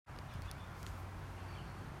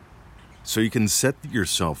So you can set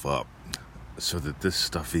yourself up so that this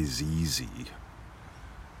stuff is easy,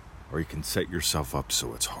 or you can set yourself up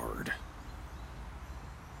so it's hard.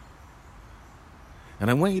 And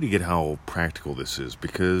I want you to get how practical this is,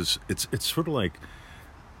 because it's sort of like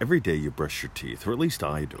every day you brush your teeth, or at least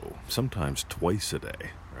I do, sometimes twice a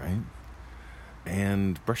day, right?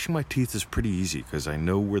 And brushing my teeth is pretty easy because I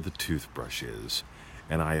know where the toothbrush is,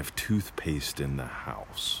 and I have toothpaste in the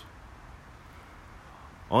house.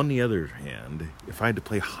 On the other hand, if I had to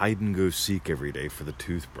play hide and go seek every day for the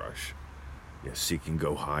toothbrush, seek and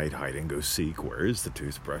go hide, hide and go seek, where is the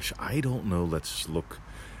toothbrush? I don't know, let's look.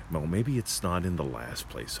 Well, maybe it's not in the last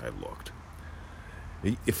place I looked.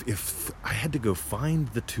 If I had to go find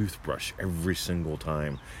the toothbrush every single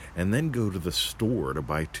time and then go to the store to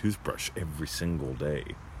buy toothbrush every single day,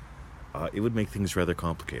 it would make things rather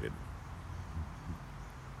complicated.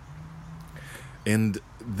 And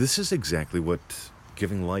this is exactly what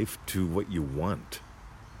giving life to what you want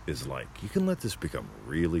is like. You can let this become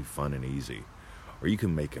really fun and easy, or you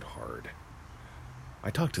can make it hard. I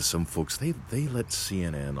talk to some folks, they let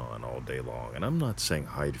CNN on all day long, and I'm not saying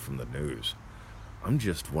hide from the news. I'm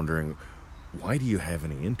just wondering, why do you have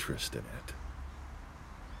any interest in it?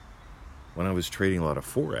 When I was trading a lot of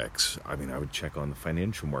Forex, I would check on the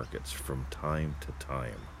financial markets from time to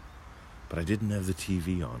time, but I didn't have the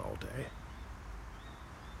TV on all day.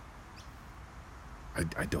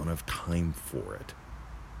 I don't have time for it.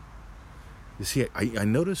 You see, I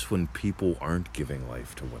notice when people aren't giving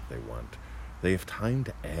life to what they want, they have time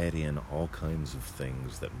to add in all kinds of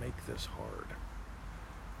things that make this hard.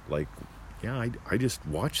 Like, I just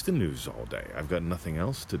watch the news all day. I've got nothing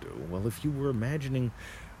else to do. Well, if you were imagining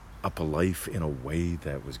up a life in a way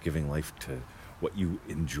that was giving life to what you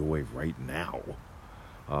enjoy right now,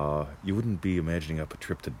 you wouldn't be imagining up a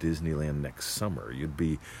trip to Disneyland next summer. You'd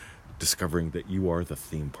be discovering that you are the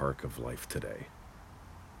theme park of life today.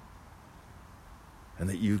 And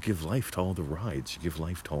that you give life to all the rides. You give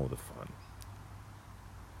life to all the fun.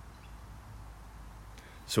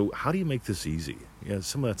 So how do you make this easy?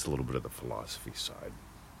 Some of that's a little bit of the philosophy side.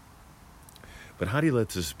 But how do you let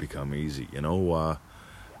this become easy?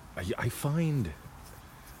 I find,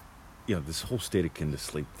 this whole state akin to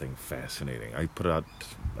sleep thing fascinating. We've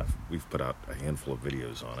put out a handful of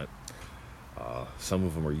videos on it. Some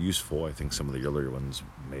of them are useful. I think some of the earlier ones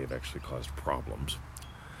may have actually caused problems.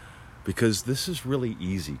 Because this is really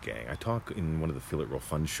easy, gang. I talk in one of the Feel It Real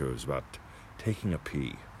Fun shows about taking a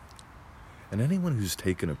pee. And anyone who's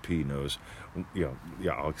taken a pee knows,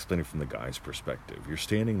 I'll explain it from the guy's perspective. You're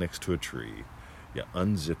standing next to a tree, you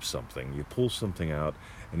unzip something, you pull something out,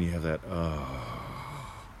 and you have that,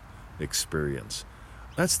 experience.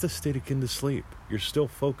 That's the state akin to sleep. You're still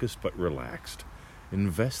focused but relaxed.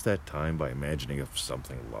 Invest that time by imagining of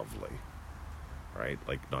something lovely, right?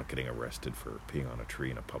 Like not getting arrested for peeing on a tree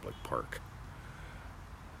in a public park.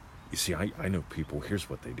 You see, I know people, here's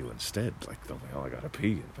what they do instead. Like, they'll I gotta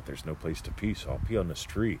pee, but there's no place to pee, so I'll pee on this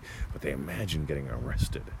tree. But they imagine getting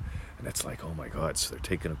arrested. And it's like, oh my God, so they're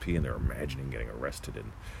taking a pee and they're imagining getting arrested,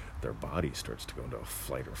 and their body starts to go into a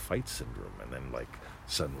flight or fight syndrome. And then,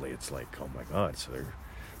 suddenly it's like, oh my God, so they're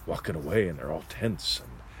walking away and they're all tense,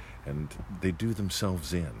 and they do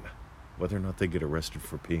themselves in. Whether or not they get arrested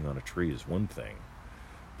for peeing on a tree is one thing,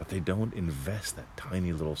 but they don't invest that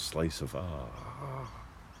tiny little slice of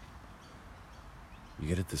You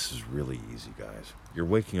get it? This is really easy, guys. You're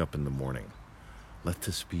waking up in the morning. Let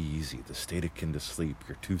this be easy. The state akin to sleep.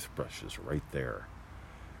 Your toothbrush is right there.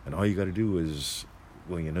 And all you got to do is,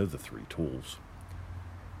 the 3 tools.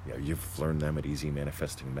 You've learned them at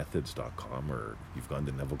easymanifestingmethods.com, or you've gone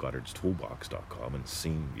to nevillegoddardstoolbox.com and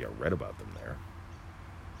read about them there.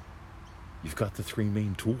 You've got the 3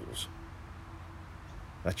 main tools.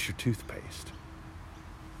 That's your toothpaste.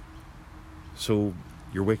 So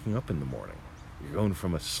you're waking up in the morning. You're going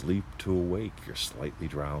from asleep to awake. You're slightly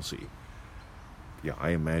drowsy. I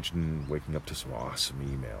imagine waking up to some awesome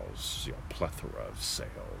emails, plethora of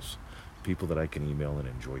sales, people that I can email and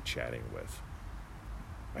enjoy chatting with.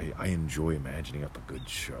 I enjoy imagining up a good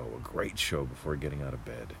show, a great show before getting out of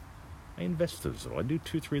bed. I invest those I do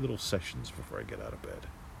 2-3 little sessions before I get out of bed.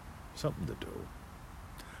 Something to do.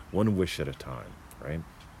 One wish at a time, right?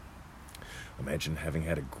 Imagine having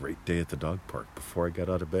had a great day at the dog park. Before I got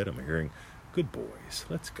out of bed, I'm hearing, good boys,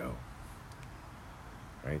 let's go.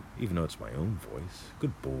 Right? Even though it's my own voice.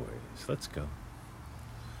 Good boys, let's go.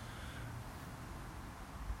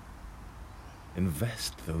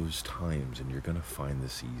 Invest those times and you're going to find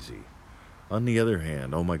this easy. On the other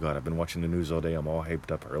hand, oh my God, I've been watching the news all day. I'm all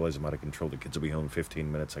hyped up. I realize I'm out of control. The kids will be home in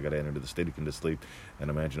 15 minutes. I got to enter the state of sleep and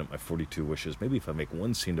imagine up my 42 wishes. Maybe if I make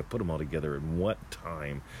one scene to put them all together in what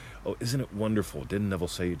time. Oh, isn't it wonderful? Didn't Neville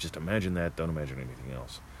say, just imagine that, don't imagine anything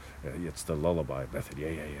else? It's the lullaby method.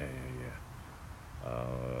 Yeah.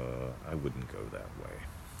 I wouldn't go that way.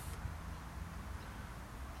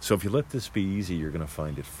 So if you let this be easy, you're going to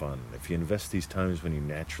find it fun. If you invest these times when you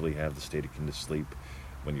naturally have the state of sleep,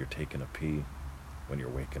 when you're taking a pee, when you're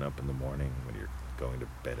waking up in the morning, when you're going to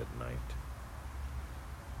bed at night.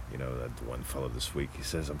 You know, that one fellow this week, he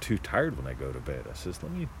says, I'm too tired when I go to bed. I says,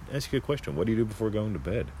 let me ask you a question. What do you do before going to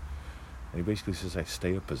bed? And he basically says, I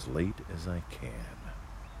stay up as late as I can,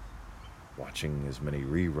 watching as many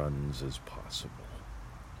reruns as possible.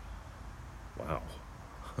 Wow.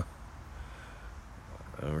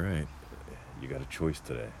 All right. You got a choice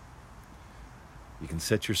today. You can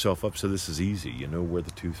set yourself up so this is easy. You know where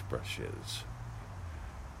the toothbrush is.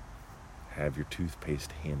 Have your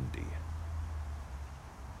toothpaste handy.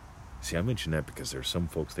 See, I mention that because there are some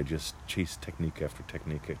folks, they just chase technique after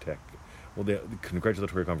technique. Well, the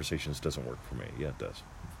congratulatory conversations doesn't work for me. Yeah, it does.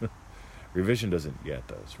 Revision doesn't. Yeah, it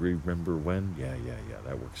does. Remember when? Yeah.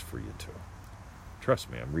 That works for you too.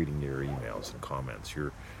 Trust me, I'm reading your emails and comments.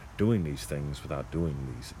 You're doing these things without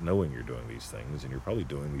knowing you're doing these things, and you're probably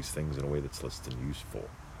doing these things in a way that's less than useful.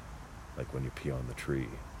 Like when you pee on the tree,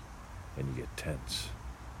 and you get tense,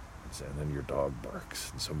 and then your dog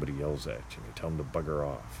barks, and somebody yells at you, and you tell them to bugger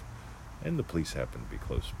off, and the police happen to be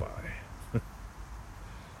close by.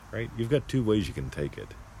 Right? You've got two ways you can take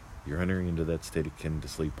it. You're entering into that state of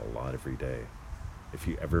sleep a lot every day. If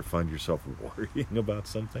you ever find yourself worrying about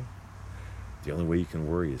something, the only way you can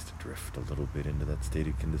worry is to drift a little bit into that state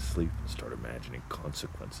of sleep and start imagining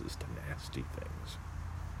consequences to nasty things.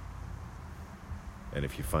 And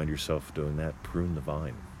if you find yourself doing that, prune the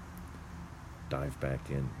vine. Dive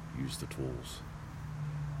back in. Use the tools.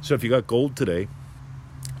 So if you got gold today,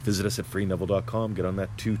 visit us at freeneville.com. Get on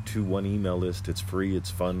that 221 email list. It's free.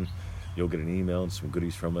 It's fun. You'll get an email and some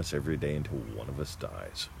goodies from us every day until one of us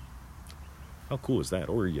dies. How cool is that?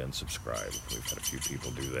 Or you unsubscribe. We've had a few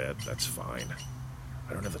people do that. That's fine.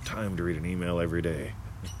 I don't have the time to read an email every day.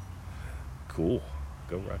 Cool.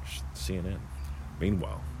 Go watch CNN.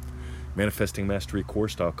 Meanwhile,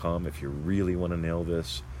 manifestingmasterycourse.com. If you really want to nail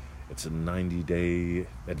this, it's a 90-day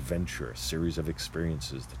adventure, a series of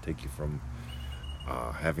experiences that take you from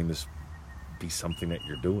having this be something that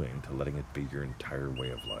you're doing to letting it be your entire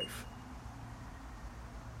way of life.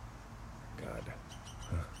 God.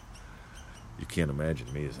 You can't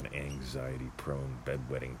imagine me as an anxiety-prone,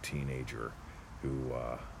 bedwetting teenager who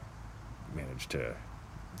managed to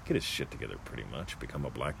get his shit together pretty much, become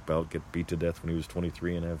a black belt, get beat to death when he was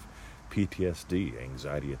 23, and have PTSD,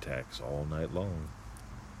 anxiety attacks all night long.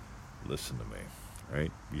 Listen to me,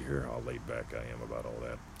 right? You hear how laid back I am about all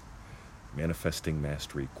that.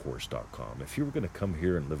 ManifestingMasteryCourse.com. If you were going to come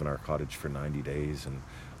here and live in our cottage for 90 days and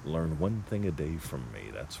learn one thing a day from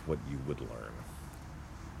me, that's what you would learn.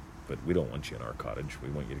 But we don't want you in our cottage. We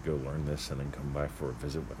want you to go learn this and then come by for a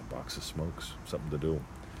visit with a box of smokes, something to do.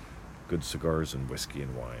 Good cigars and whiskey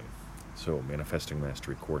and wine. So,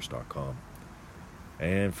 ManifestingMasteryCourse.com.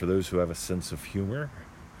 And for those who have a sense of humor,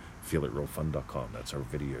 FeelItRealFun.com. That's our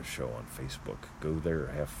video show on Facebook. Go there,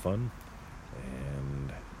 have fun,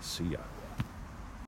 and see ya.